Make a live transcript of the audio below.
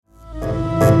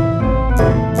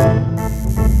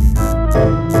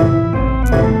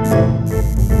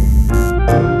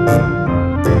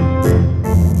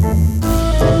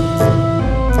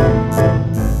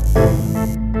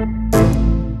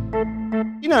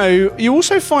you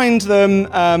also find them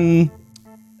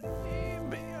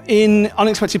in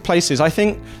unexpected places. I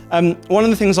think one of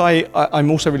the things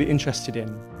I'm also really interested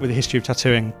in with the history of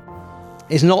tattooing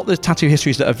is not the tattoo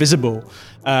histories that are visible,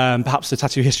 perhaps the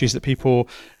tattoo histories that people,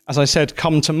 as I said,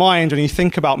 come to mind when you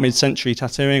think about mid-century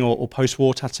tattooing or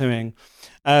post-war tattooing,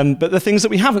 but the things that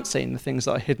we haven't seen, the things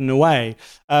that are hidden away.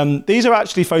 These are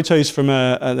actually photos from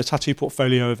the tattoo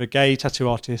portfolio of a gay tattoo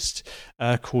artist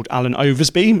called Alan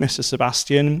Oversby, Mr.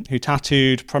 Sebastian, who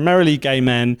tattooed primarily gay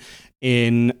men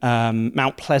in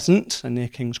Mount Pleasant and near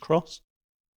King's Cross.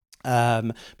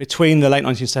 Between the late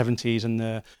 1970s and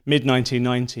the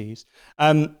mid-1990s.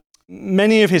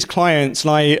 Many of his clients,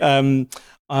 and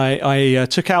I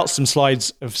took out some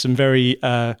slides of some very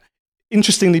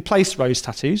interestingly placed rose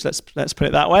tattoos, let's put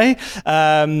it that way,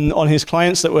 on his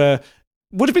clients that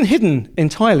would have been hidden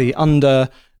entirely under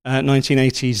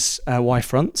 1980s Y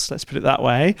fronts, let's put it that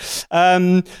way.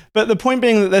 But the point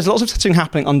being that there's lots of tattooing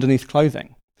happening underneath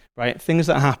clothing, right? Things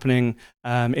that are happening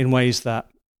in ways that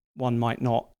one might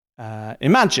not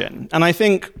imagine. And I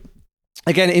think,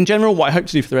 again, in general, what I hope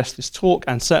to do for the rest of this talk,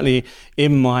 and certainly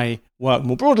in my work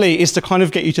more broadly, is to kind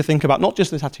of get you to think about not just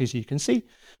the tattoos you can see,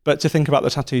 but to think about the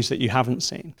tattoos that you haven't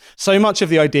seen. So much of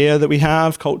the idea that we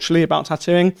have culturally about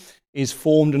tattooing is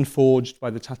formed and forged by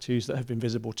the tattoos that have been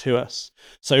visible to us.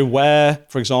 So where,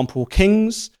 for example,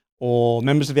 kings or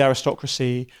members of the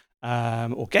aristocracy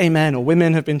or gay men or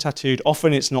women have been tattooed,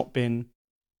 often it's not been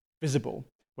visible.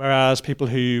 Whereas people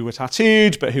who were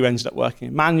tattooed, but who ended up working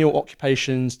in manual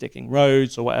occupations, digging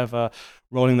roads or whatever,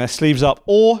 rolling their sleeves up,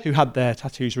 or who had their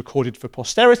tattoos recorded for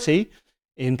posterity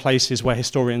in places where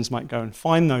historians might go and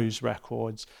find those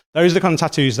records, those are the kind of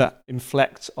tattoos that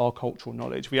inflect our cultural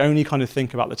knowledge. We only kind of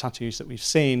think about the tattoos that we've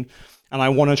seen, and I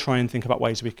want to try and think about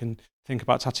ways we can think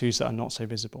about tattoos that are not so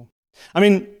visible. I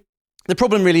mean, the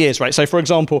problem really is, right? So, for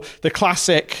example, the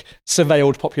classic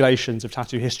surveilled populations of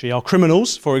tattoo history are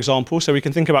criminals, for example. So we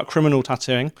can think about criminal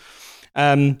tattooing.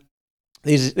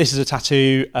 This is a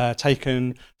tattoo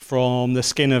taken from the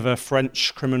skin of a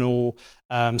French criminal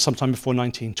sometime before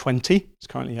 1920. It's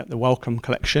currently at the Wellcome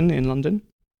Collection in London.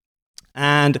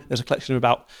 And there's a collection of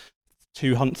about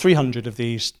 300 of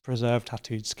these preserved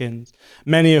tattooed skins,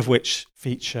 many of which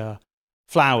feature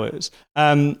flowers.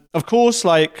 Of course,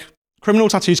 like, criminal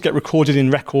tattoos get recorded in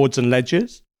records and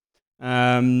ledgers.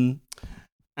 And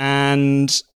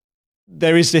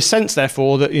there is this sense,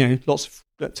 therefore, that,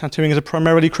 that tattooing is a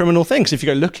primarily criminal thing. So if you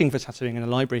go looking for tattooing in a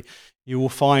library, you will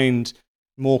find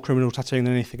more criminal tattooing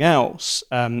than anything else.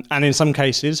 And in some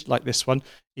cases, like this one,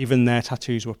 even their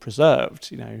tattoos were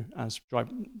preserved, as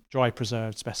dry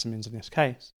preserved specimens in this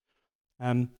case.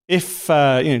 If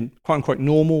quote unquote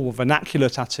normal or vernacular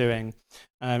tattooing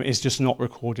is just not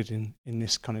recorded in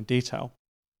this kind of detail.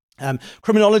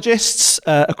 Criminologists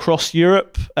across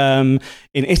Europe, in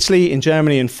Italy, in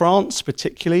Germany, and France,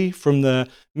 particularly from the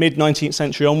mid-19th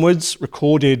century onwards,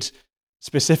 recorded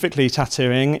specifically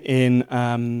tattooing in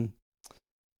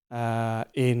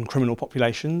criminal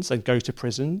populations. They'd go to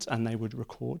prisons and they would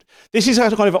record. This is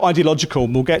kind of ideological.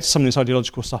 We'll get to some of this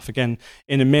ideological stuff again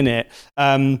in a minute.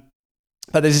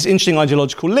 But there's this interesting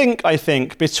ideological link, I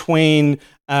think, between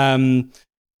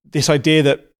this idea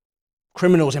that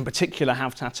criminals in particular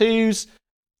have tattoos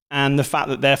and the fact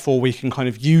that therefore we can kind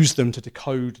of use them to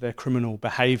decode their criminal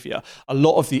behavior. A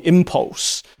lot of the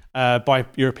impulse by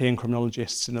European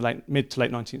criminologists in the mid to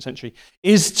late 19th century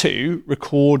is to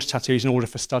record tattoos in order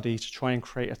for study, to try and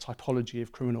create a typology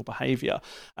of criminal behavior.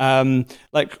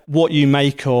 Like what you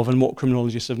make of and what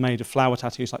criminologists have made of flower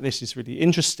tattoos like this is really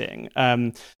interesting.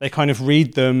 They kind of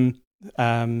read them,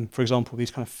 for example,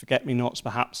 these kind of forget-me-nots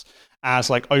perhaps,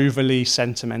 as like overly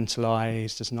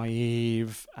sentimentalized, as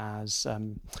naive, as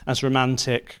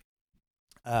romantic,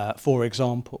 for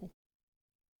example.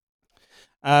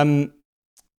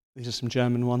 These are some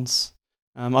German ones.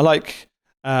 I like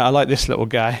this little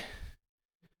guy.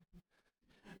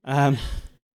 All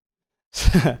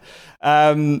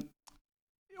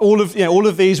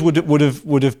of these would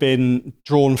have been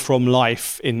drawn from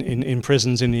life in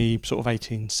prisons in the sort of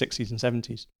 1860s and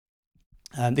 70s.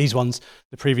 These ones,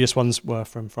 the previous ones were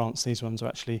from France. These ones are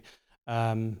actually,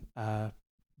 although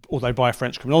by a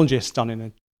French criminologist, done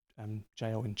in a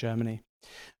jail in Germany.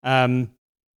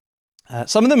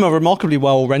 Some of them are remarkably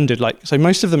well rendered. So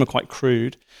most of them are quite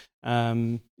crude.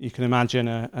 You can imagine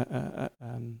a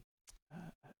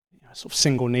sort of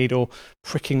single needle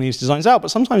pricking these designs out, but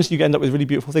sometimes you end up with really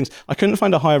beautiful things. I couldn't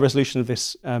find a higher resolution of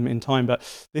this in time, but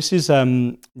this is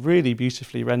really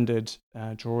beautifully rendered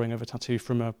drawing of a tattoo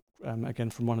from again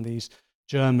from one of these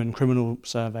German criminal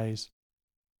surveys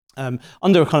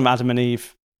under a kind of Adam and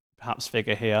Eve perhaps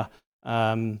figure here.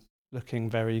 looking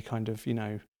very kind of,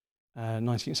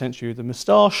 19th century with the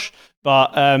moustache.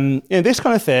 But this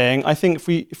kind of thing, I think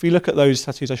if we look at those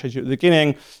tattoos I showed you at the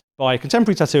beginning by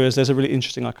contemporary tattooers, there's a really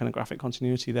interesting iconographic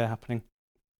continuity there happening.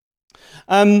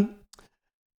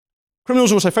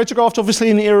 Criminals are also photographed, obviously,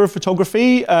 in the era of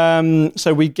photography.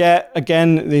 So we get,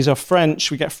 again, these are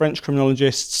French, we get French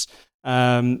criminologists.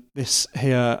 This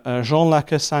here, Jean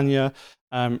Lacassagne,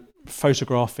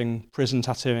 photographing prison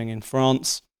tattooing in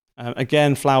France.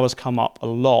 Again, flowers come up a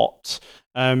lot,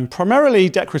 primarily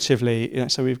decoratively.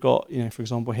 So we've got, for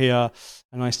example, here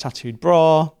a nice tattooed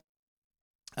bra,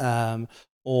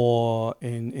 or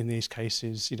in these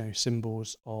cases,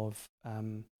 symbols of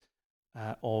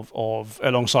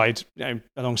alongside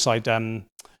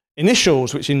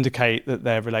initials, which indicate that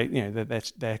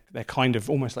they're they're kind of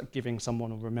almost like giving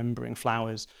someone or remembering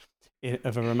flowers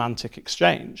of a romantic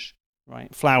exchange.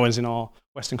 Right, flowers in our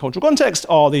Western cultural context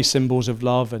are these symbols of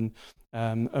love and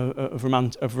of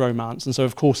romance, and so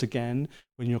of course, again,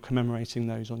 when you're commemorating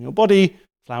those on your body,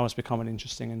 flowers become an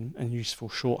interesting and useful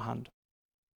shorthand.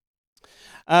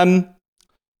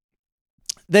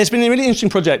 There's been a really interesting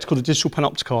project called the Digital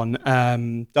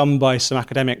Panopticon, done by some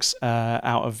academics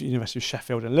out of the University of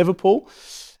Sheffield and Liverpool,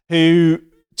 who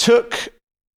took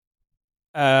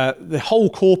the whole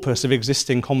corpus of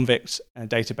existing convict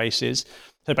databases,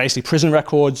 so basically prison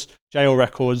records, jail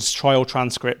records, trial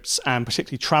transcripts, and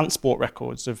particularly transport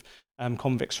records of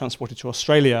convicts transported to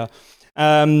Australia.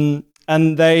 And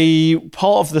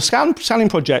part of the scanning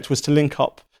project was to link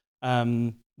up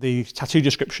the tattoo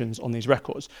descriptions on these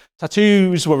records.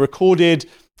 Tattoos were recorded,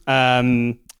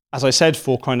 as I said,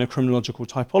 for kind of criminological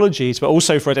typologies, but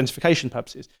also for identification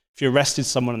purposes. If you arrested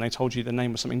someone and they told you the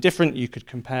name was something different, you could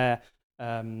compare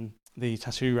the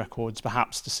tattoo records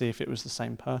perhaps to see if it was the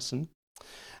same person.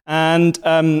 And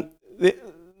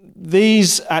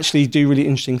these actually do really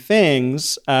interesting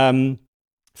things.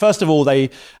 First of all, and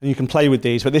you can play with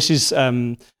these, but this is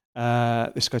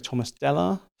this guy Thomas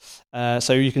Della.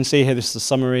 So you can see here, this is a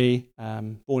summary,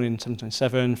 born in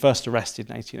 1727, first arrested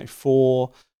in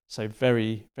 1804, so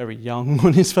very, very young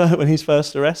when he's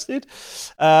first arrested.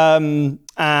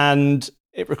 And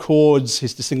it records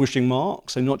his distinguishing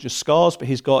marks, so not just scars, but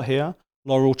he's got here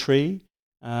laurel tree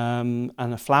and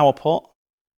a flower pot,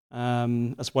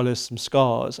 as well as some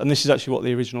scars. And this is actually what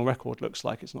the original record looks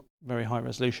like. It's not very high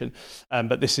resolution,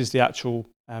 but this is the actual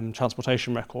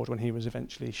transportation record when he was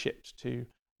eventually shipped to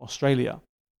Australia.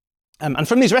 And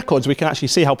from these records, we can actually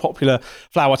see how popular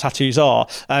flower tattoos are.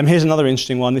 Here's another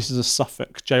interesting one. This is a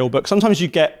Suffolk jail book. Sometimes you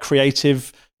get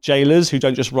creative jailers who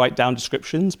don't just write down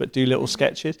descriptions, but do little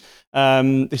sketches.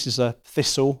 This is a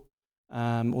thistle,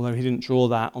 although he didn't draw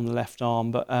that on the left arm,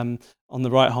 but on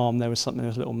the right arm, there was a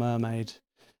little mermaid.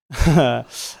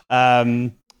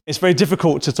 It's very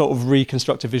difficult to sort of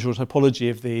reconstruct a visual typology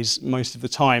of these most of the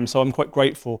time, so I'm quite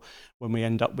grateful when we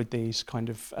end up with these kind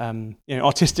of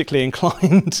artistically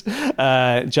inclined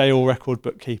jail record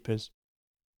bookkeepers.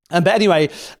 But anyway,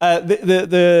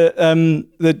 the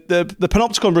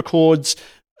Panopticon records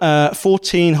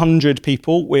 1,400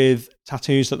 people with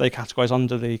tattoos that they categorise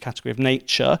under the category of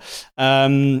nature.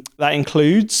 That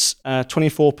includes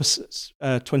 24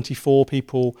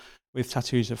 people with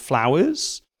tattoos of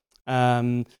flowers,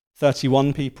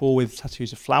 31 people with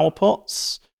tattoos of flower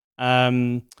pots,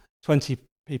 20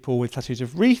 people with tattoos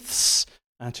of wreaths,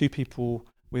 29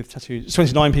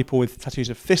 people with tattoos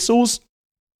of thistles,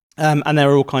 and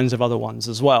there are all kinds of other ones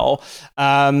as well.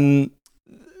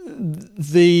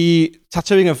 The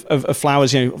tattooing of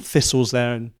flowers, thistles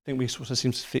there, and I think we also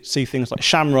seem to see things like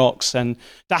shamrocks and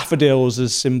daffodils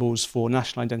as symbols for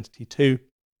national identity too.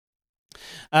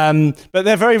 But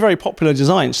they're very, very popular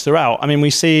designs throughout. I mean, we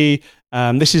see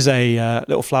this is a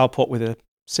little flower pot with a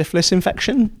syphilis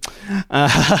infection.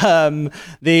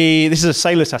 This is a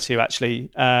sailor tattoo, actually.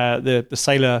 The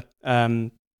sailor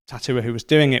tattooer who was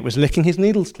doing it was licking his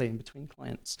needles clean between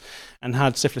clients and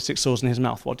had syphilitic sores in his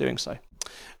mouth while doing so.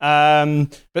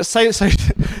 But sailors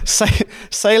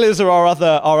are our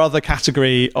other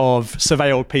category of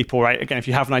surveilled people, right? Again, if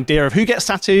you have an idea of who gets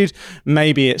tattooed,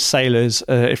 maybe it's sailors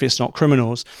if it's not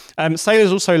criminals.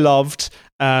 Sailors also loved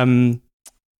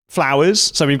flowers.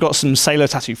 So we've got some sailor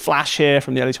tattoo flash here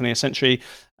from the early 20th century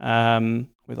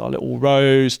with our little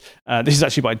rose. This is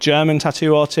actually by a German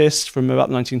tattoo artist from about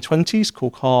the 1920s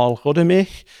called Karl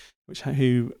Rodemich,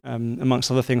 who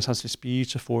amongst other things, has this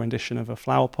beautiful rendition of a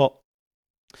flower pot.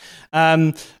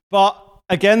 But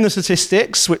again, the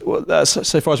statistics,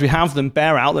 so far as we have them,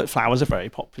 bear out that flowers are very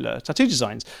popular tattoo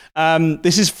designs.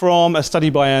 This is from a study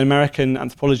by an American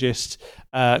anthropologist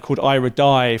called Ira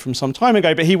Dye from some time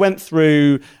ago, but he went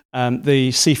through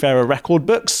the seafarer record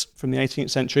books from the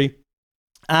 18th century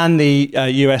and the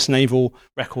US naval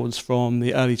records from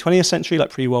the early 20th century, like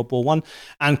pre-World War I,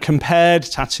 and compared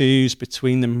tattoos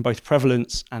between them, both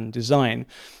prevalence and design.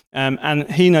 And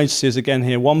he notices again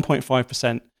here,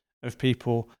 1.5% of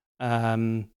people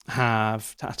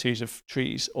have tattoos of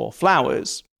trees or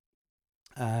flowers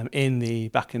back in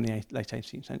the late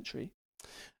 18th century.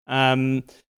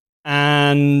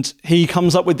 And he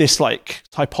comes up with this like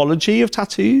typology of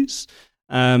tattoos,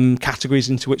 categories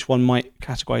into which one might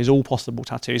categorize all possible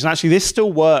tattoos. And actually this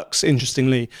still works,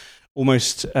 interestingly,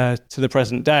 almost to the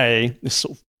present day.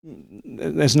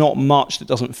 There's not much that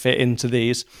doesn't fit into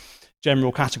these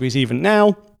general categories even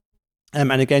now.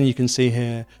 And again, you can see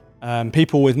here,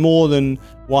 people with more than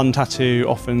one tattoo,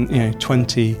 often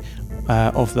 20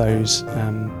 of those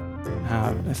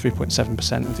have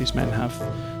 3.7% of these men have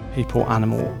people,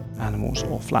 animals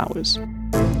or flowers.